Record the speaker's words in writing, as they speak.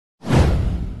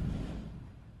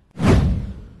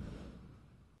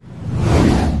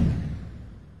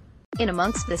In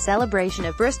amongst the celebration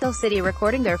of Bristol City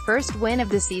recording their first win of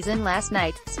the season last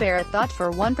night, spare a thought for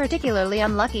one particularly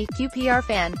unlucky QPR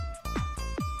fan.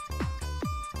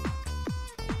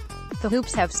 The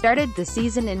Hoops have started the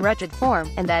season in wretched form,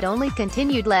 and that only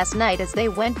continued last night as they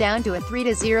went down to a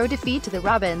 3-0 defeat to the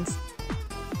Robins.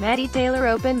 Matty Taylor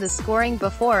opened the scoring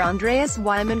before Andreas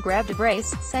Weimann grabbed a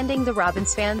brace, sending the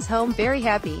Robins fans home very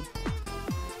happy.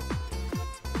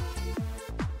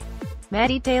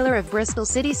 Matty Taylor of Bristol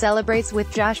City celebrates with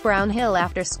Josh Brownhill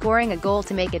after scoring a goal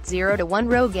to make it 0-1.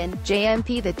 Roga,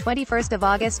 JMP. The 21st of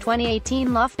August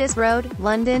 2018, Loftus Road,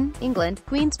 London, England.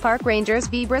 Queen's Park Rangers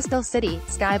v Bristol City,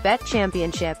 Sky Bet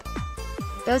Championship.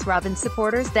 Those Robins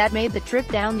supporters that made the trip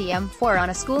down the M4 on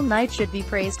a school night should be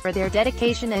praised for their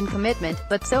dedication and commitment,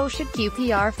 but so should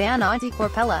QPR fan Auntie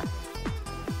Corpella.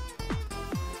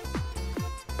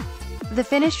 The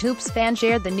Finnish Hoops fan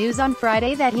shared the news on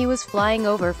Friday that he was flying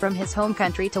over from his home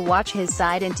country to watch his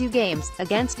side in two games,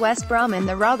 against West Brom and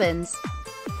the Robins.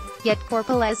 Yet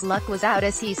Corpella's luck was out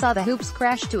as he saw the Hoops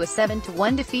crash to a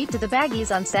 7-1 defeat to the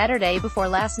Baggies on Saturday before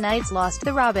last night's loss to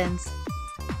the Robins.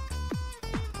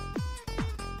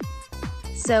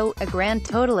 So, a grand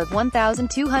total of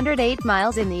 1,208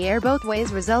 miles in the air both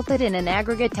ways resulted in an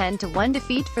aggregate 10-1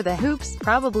 defeat for the Hoops,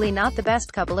 probably not the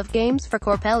best couple of games for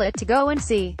Corpella to go and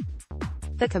see.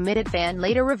 The committed fan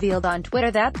later revealed on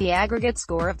Twitter that the aggregate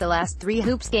score of the last 3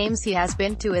 Hoops games he has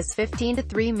been to is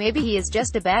 15-3. Maybe he is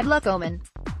just a bad luck omen.